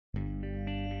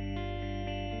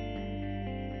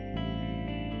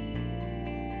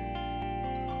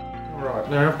Right,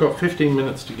 now I've got 15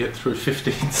 minutes to get through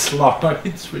 15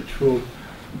 slides, which will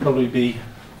probably be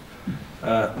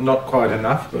not quite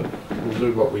enough, but we'll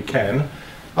do what we can.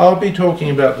 I'll be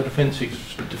talking about the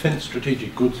Defence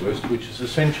Strategic Goods List, which is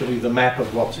essentially the map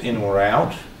of what's in or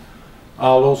out.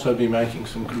 I'll also be making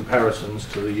some comparisons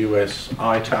to the US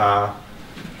ITAR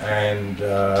and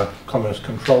Commerce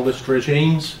Control List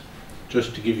regimes,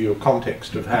 just to give you a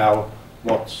context of how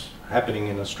what's happening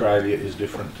in Australia is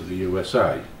different to the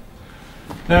USA.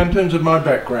 Now, in terms of my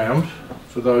background,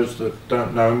 for those that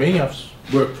don't know me, I've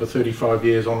worked for 35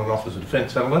 years on and off as a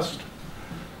defence analyst.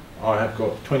 I have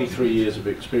got 23 years of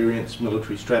experience,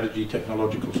 military strategy,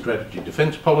 technological strategy,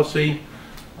 defence policy.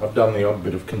 I've done the odd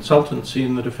bit of consultancy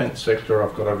in the defence sector.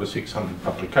 I've got over 600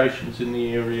 publications in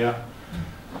the area.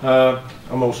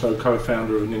 I'm also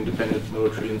co-founder of an independent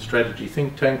military and strategy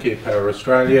think tank, Air Power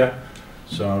Australia.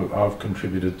 So I've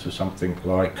contributed to something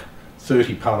like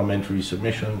 30 parliamentary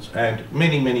submissions and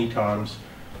many times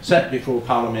sat before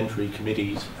parliamentary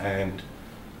committees and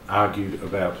argued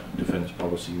about defence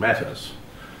policy matters.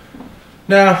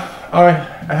 Now, I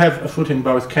have a foot in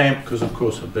both camps because, of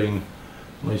course, I've been,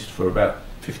 at least for about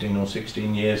 15 or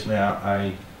 16 years now,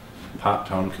 a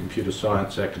part-time computer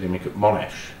science academic at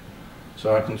Monash.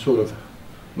 So I can sort of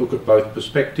look at both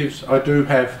perspectives. I do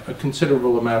have a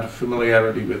considerable amount of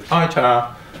familiarity with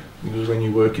ITAR, because when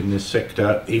you work in this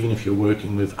sector, even if you're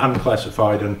working with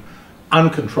unclassified and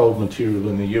uncontrolled material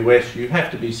in the US, you have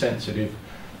to be sensitive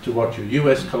to what your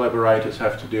US collaborators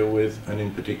have to deal with, and in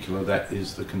particular that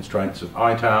is the constraints of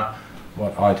ITAR,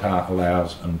 what ITAR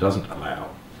allows and doesn't allow.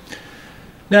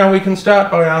 Now we can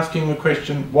start by asking the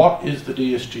question, what is the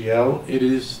DSGL? It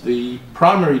is the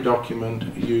primary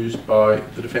document used by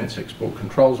the Defence Export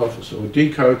Controls Office, or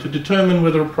DECO, to determine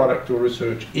whether a product or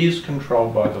research is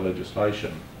controlled by the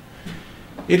legislation.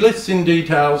 It lists in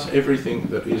details everything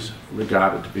that is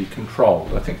regarded to be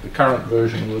controlled. I think the current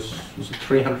version was it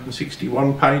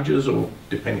 361 pages, or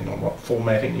depending on what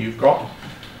formatting you've got,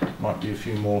 might be a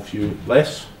few more, few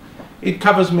less. It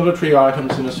covers military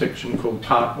items in a section called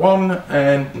Part 1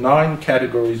 and 9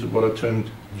 categories of what are termed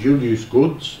dual-use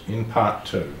goods in Part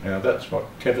 2. Now that's what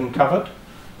Kevin covered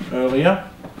earlier.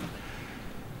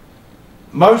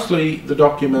 Mostly the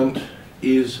document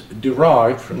is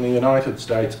derived from the United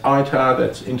States ITAR,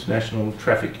 that's International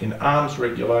Traffic in Arms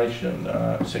Regulation,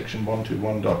 section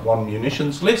 121.1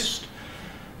 munitions list,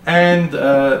 and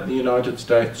the United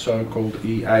States so-called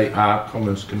EAR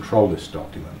Commerce Control List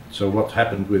document. So what's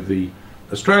happened with the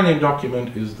Australian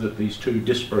document is that these two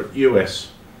disparate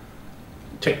US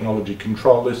technology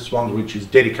control lists, one of which is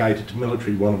dedicated to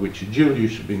military, one of which is dual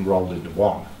use, have been rolled into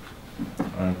one.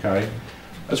 Okay.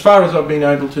 As far as I've been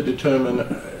able to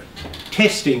determine,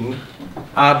 testing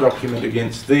our document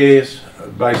against theirs,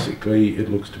 basically it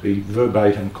looks to be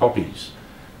verbatim copies.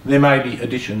 There may be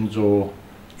additions or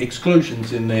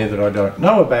exclusions in there that I don't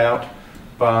know about,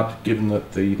 but given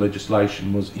that the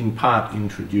legislation was in part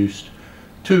introduced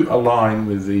to align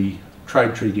with the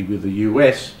trade treaty with the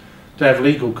US, to have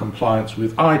legal compliance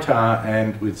with ITAR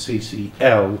and with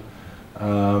CCL,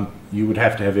 you would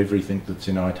have to have everything that's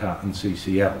in ITAR and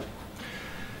CCL.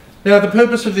 Now, the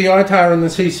purpose of the ITAR and the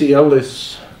CCL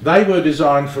lists, they were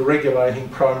designed for regulating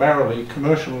primarily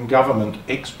commercial and government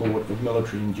export of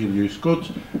military and dual-use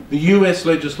goods. The US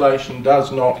legislation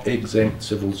does not exempt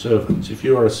civil servants. If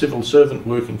you are a civil servant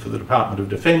working for the Department of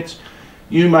Defence,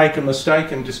 you make a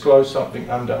mistake and disclose something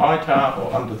under ITAR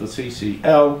or under the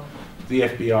CCL, the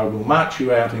FBI will march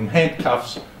you out in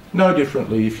handcuffs, no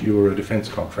differently if you were a defence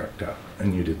contractor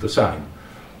and you did the same,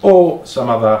 or some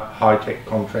other high-tech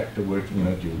contractor working in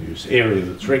a dual-use area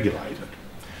that's regulated.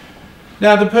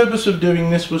 Now, the purpose of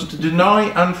doing this was to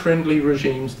deny unfriendly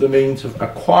regimes the means of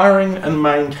acquiring and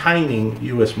maintaining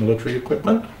US military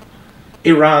equipment.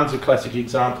 Iran's a classic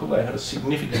example. They had a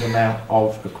significant amount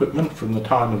of equipment from the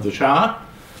time of the Shah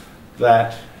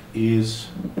that is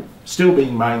still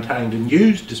being maintained and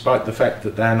used, despite the fact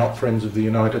that they are not friends of the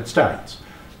United States.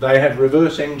 They have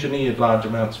reverse engineered large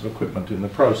amounts of equipment in the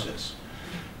process.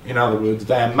 In other words,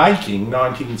 they are making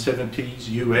 1970s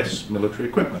US military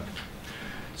equipment.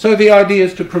 So the idea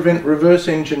is to prevent reverse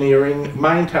engineering,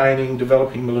 maintaining,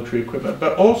 developing military equipment,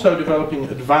 but also developing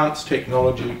advanced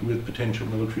technology with potential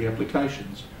military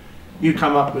applications. You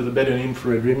come up with a better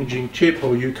infrared imaging chip,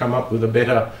 or you come up with a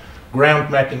better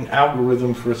ground mapping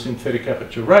algorithm for a synthetic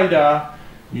aperture radar,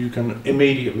 you can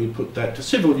immediately put that to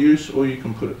civil use, or you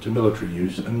can put it to military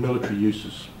use, and military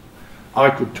uses, I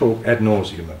could talk ad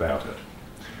nauseum about it.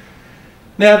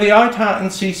 Now, the ITAR and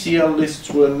CCL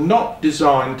lists were not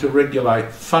designed to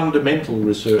regulate fundamental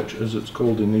research, as it's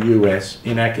called in the US,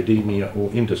 in academia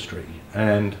or industry.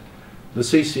 And The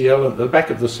CCL, at the back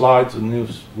of the slides, and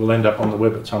this will end up on the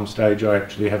web at some stage, I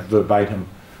actually have verbatim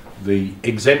the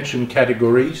exemption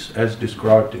categories as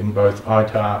described in both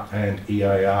ITAR and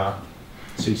EAR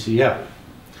CCL.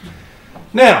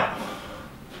 Now,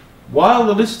 while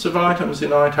the lists of items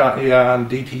in ITAR, EAR and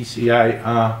DTCA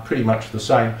are pretty much the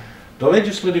same, the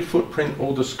legislative footprint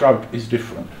or the scope is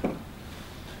different.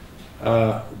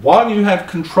 While you have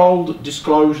controlled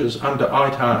disclosures under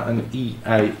ITAR and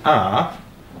EAR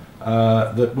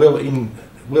that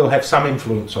will have some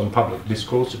influence on public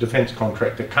discourse, a defence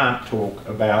contractor can't talk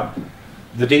about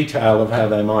the detail of how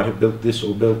they might have built this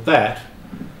or built that.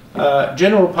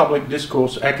 General public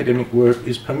discourse academic work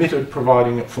is permitted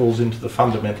providing it falls into the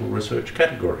fundamental research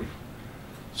category.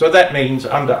 So that means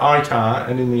under ITAR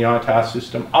and in the ITAR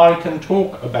system, I can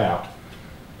talk about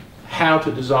how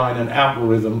to design an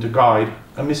algorithm to guide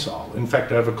a missile. In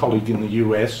fact, I have a colleague in the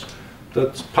US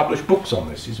that's published books on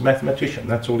this. He's a mathematician,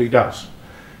 that's all he does.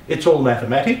 It's all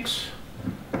mathematics,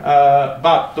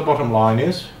 but the bottom line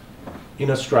is, in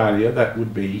Australia, that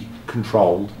would be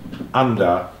controlled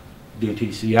under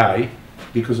DTCA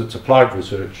because it's applied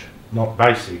research, not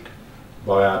basic,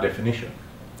 by our definition.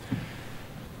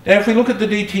 Now, if we look at the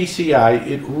DTCA,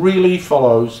 it really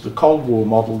follows the Cold War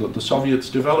model that the Soviets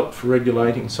developed for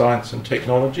regulating science and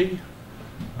technology.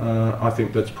 I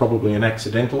think that's probably an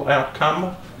accidental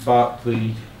outcome, but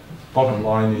the bottom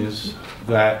line is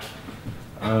that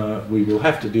we will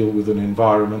have to deal with an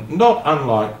environment not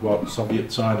unlike what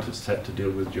Soviet scientists had to deal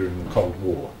with during the Cold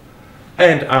War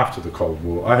and after the Cold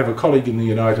War. I have a colleague in the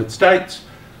United States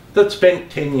that spent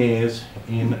 10 years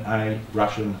in a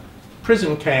Russian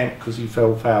prison camp because he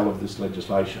fell foul of this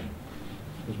legislation.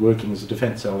 He was working as a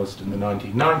defence analyst in the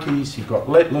 1990s. He got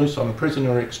let loose on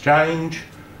prisoner exchange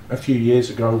a few years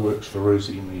ago, works for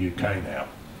Rusi in the UK now.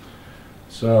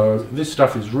 So this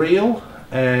stuff is real,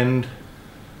 and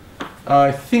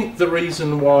I think the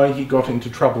reason why he got into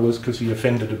trouble is because he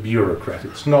offended a bureaucrat.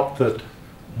 It's not that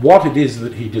what it is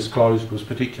that he disclosed was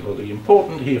particularly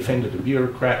important. He offended a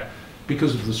bureaucrat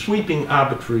because of the sweeping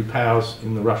arbitrary powers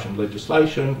in the Russian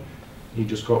legislation. He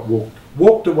just got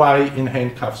walked away in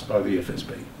handcuffs by the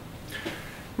FSB.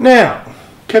 Now,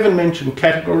 Kevin mentioned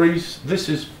categories. This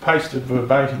is pasted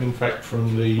verbatim, in fact,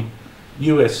 from the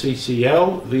US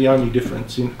CCL. The only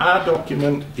difference in our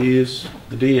document is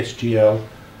the DSGL,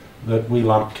 that we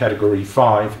lump category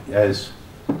 5 as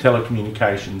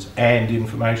telecommunications and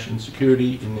information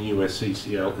security. In the US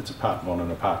CCL, it's a part 1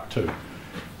 and a part 2.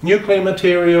 Nuclear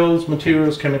materials,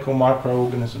 chemical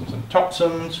microorganisms and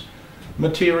toxins,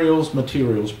 materials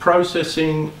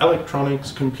processing,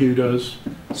 electronics, computers,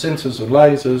 sensors and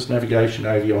lasers, navigation,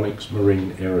 avionics,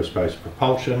 marine, aerospace,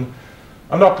 propulsion.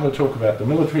 I'm not going to talk about the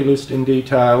military list in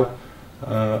detail,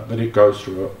 but it goes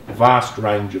through a vast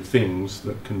range of things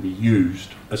that can be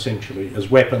used essentially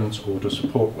as weapons or to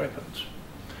support weapons.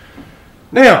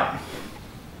 Now,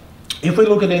 if we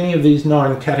look at any of these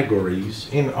 9 categories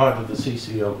in either the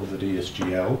CCL or the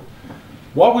DSGL,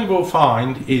 what we will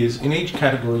find is in each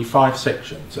category 5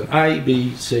 sections, an A,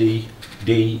 B, C,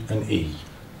 D and E.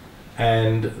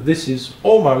 And this is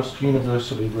almost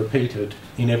universally repeated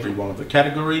in every one of the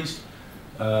categories.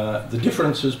 The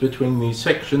differences between these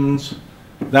sections,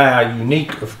 they are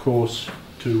unique, of course,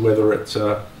 to whether it's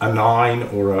a 9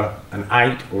 or an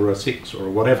 8 or a 6 or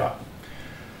whatever.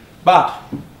 But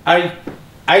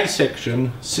A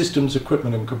section, systems,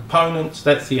 equipment and components,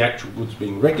 that's the actual goods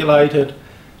being regulated.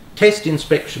 Test,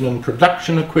 inspection and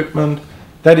production equipment,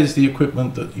 that is the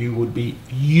equipment that you would be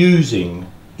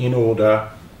using in order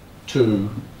to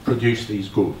produce these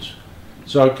goods.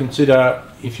 So consider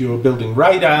if you were building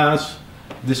radars,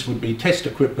 this would be test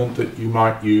equipment that you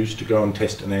might use to go and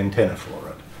test an antenna for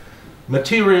it.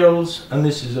 Materials, and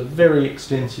this is a very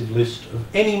extensive list of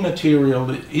any material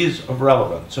that is of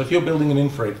relevance. So if you're building an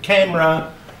infrared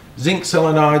camera, zinc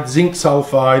selenide, zinc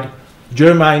sulfide,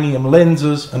 germanium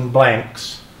lenses and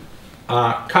blanks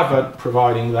are covered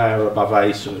providing they are above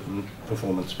a certain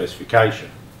performance specification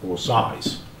or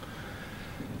size.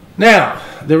 Now,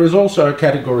 there is also a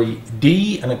category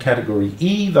D and a category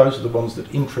E. Those are the ones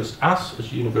that interest us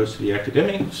as university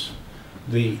academics.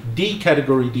 The D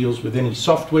category deals with any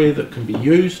software that can be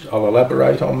used. I'll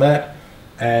elaborate on that.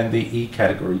 And the E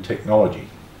category, technology.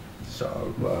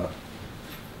 So,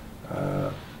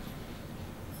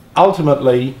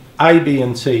 ultimately, A, B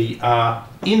and C are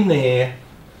in there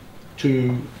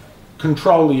to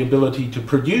control the ability to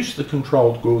produce the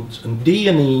controlled goods, and D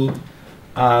and E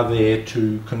are there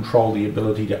to control the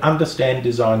ability to understand,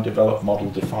 design, develop, model,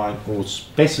 define or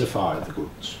specify the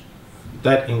goods.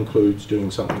 That includes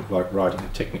doing something like writing a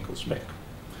technical spec.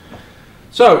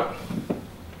 So,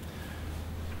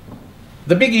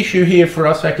 The big issue here for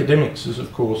us academics is,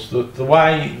 of course, that the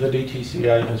way the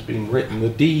DTCA has been written, the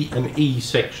D and E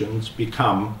sections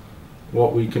become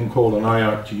what we can call, and I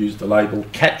like to use the label,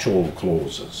 catch-all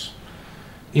clauses.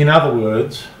 In other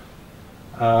words,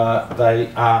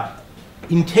 they are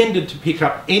intended to pick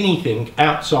up anything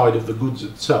outside of the goods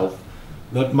itself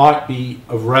that might be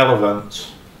of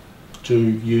relevance to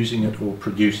using it or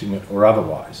producing it or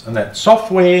otherwise. And that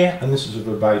software, and this is a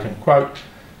verbatim quote,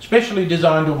 specially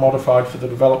designed or modified for the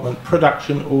development,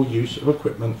 production or use of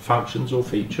equipment, functions or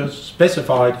features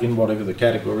specified in whatever the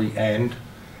category, and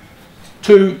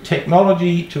 2,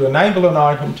 technology to enable an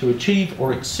item to achieve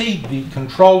or exceed the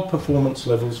controlled performance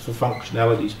levels for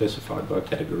functionality specified by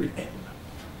category N.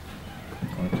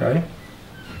 Okay.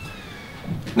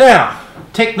 Now,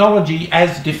 technology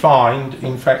as defined,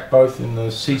 in fact, both in the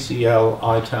CCL,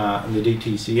 ITAR and the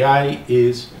DTCA,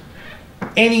 is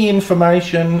any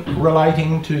information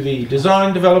relating to the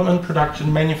design, development,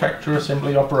 production, manufacture,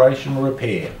 assembly, operation,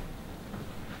 repair,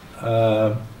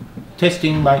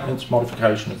 testing, maintenance,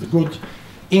 modification of the goods,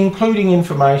 including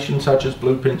information such as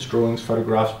blueprints, drawings,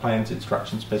 photographs, plans,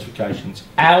 instructions, specifications,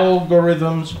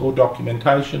 algorithms or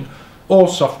documentation, or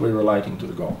software relating to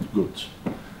the goods.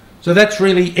 So that's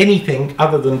really anything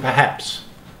other than perhaps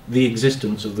the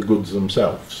existence of the goods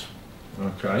themselves.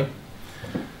 Okay.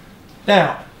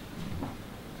 Now,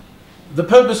 the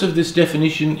purpose of this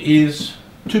definition is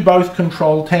to both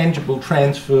control tangible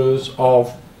transfers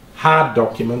of hard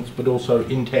documents, but also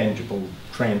intangible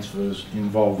transfers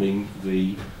involving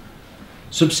the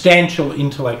substantial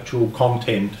intellectual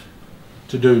content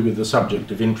to do with the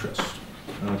subject of interest.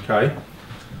 Okay.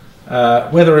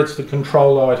 Whether it's the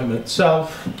control item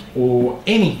itself or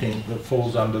anything that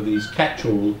falls under these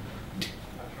catch-all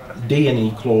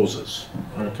D&E clauses.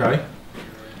 Okay.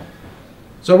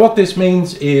 So what this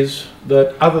means is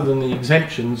that other than the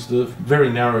exemptions, the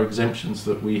very narrow exemptions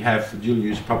that we have for dual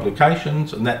use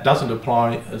publications, and that doesn't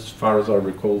apply as far as I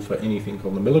recall for anything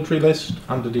on the military list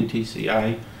under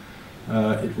DTCA,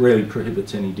 it really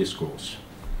prohibits any discourse.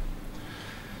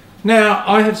 Now,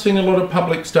 I have seen a lot of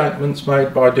public statements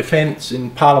made by Defence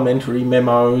in parliamentary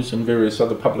memos and various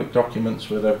other public documents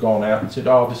where they've gone out and said,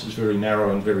 oh, this is very narrow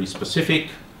and very specific.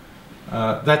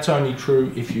 That's only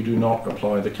true if you do not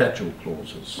apply the catch-all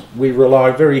clauses. We rely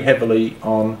very heavily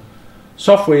on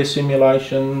software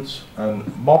simulations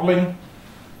and modelling,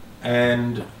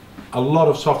 and a lot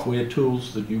of software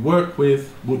tools that you work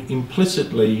with would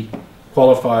implicitly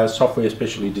qualify as software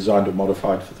specially designed or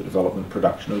modified for the development,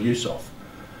 production or use of.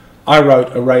 I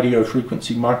wrote a radio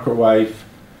frequency microwave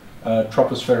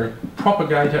tropospheric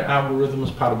propagator algorithm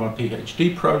as part of my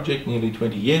PhD project nearly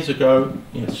 20 years ago.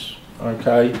 Yes,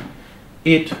 okay.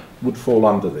 It would fall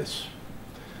under this.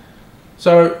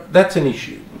 So that's an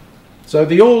issue. So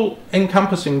the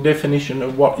all-encompassing definition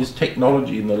of what is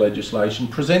technology in the legislation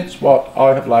presents what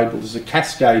I have labelled as a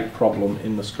cascade problem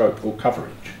in the scope or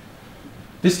coverage.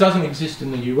 This doesn't exist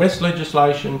in the US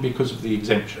legislation because of the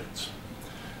exemptions.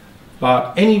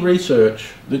 But any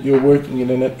research that you're working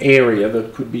in an area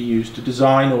that could be used to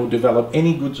design or develop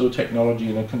any goods or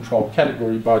technology in a controlled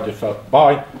category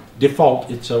by default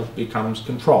itself becomes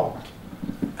controlled.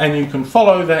 And you can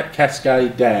follow that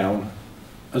cascade down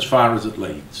as far as it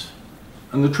leads.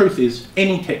 And the truth is,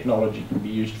 any technology can be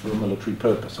used for a military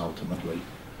purpose ultimately.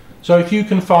 So if you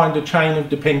can find a chain of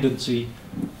dependency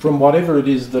from whatever it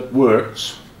is that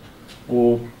works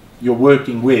or you're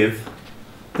working with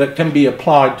that can be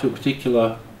applied to a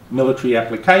particular military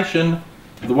application,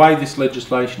 the way this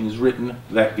legislation is written,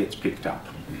 that gets picked up.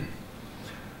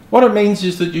 What it means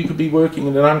is that you could be working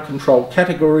in an uncontrolled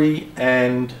category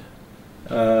and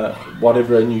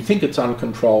whatever, and you think it's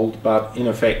uncontrolled, but in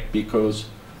effect because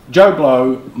Joe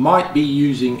Blow might be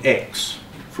using X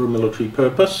for a military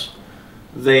purpose,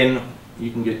 then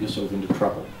you can get yourself into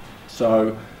trouble.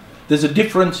 So there's a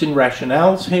difference in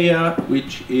rationales here,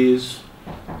 which is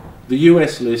the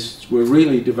US lists were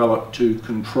really developed to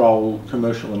control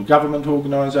commercial and government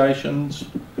organisations.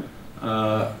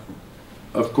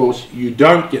 Of course, you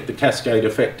don't get the cascade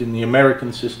effect in the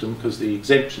American system because the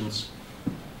exemptions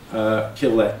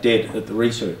kill that dead at the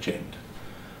research end.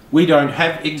 We don't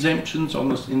have exemptions on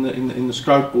this in the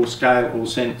scope or scale or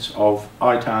sense of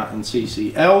ITAR and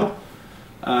CCL.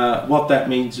 What that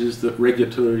means is that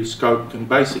regulatory scope can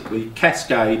basically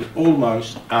cascade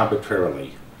almost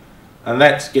arbitrarily. And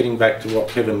that's getting back to what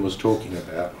Kevin was talking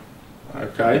about.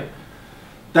 Okay?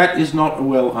 That is not a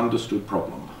well understood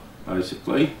problem,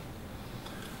 basically.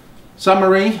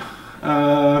 Summary,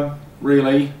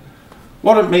 really,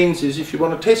 what it means is if you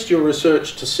want to test your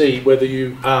research to see whether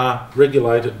you are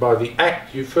regulated by the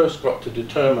Act, you've first got to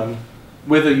determine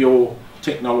whether your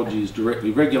technology is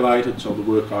directly regulated, so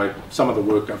some of the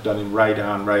work I've done in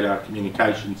radar and radar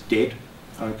communications, dead.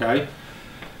 Okay.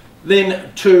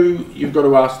 Then 2, you've got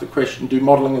to ask the question, do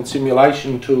modelling and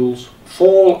simulation tools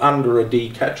fall under a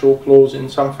D catch-all clause in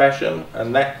some fashion?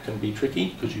 And that can be tricky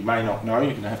because you may not know,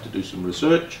 you're going to have to do some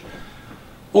research.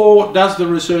 Or does the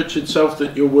research itself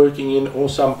that you're working in or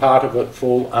some part of it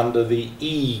fall under the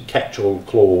E catch-all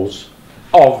clause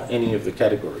of any of the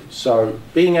categories? So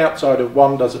being outside of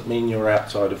 1 doesn't mean you're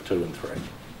outside of 2 and 3.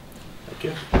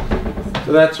 Okay.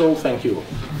 So that's all. Thank you all.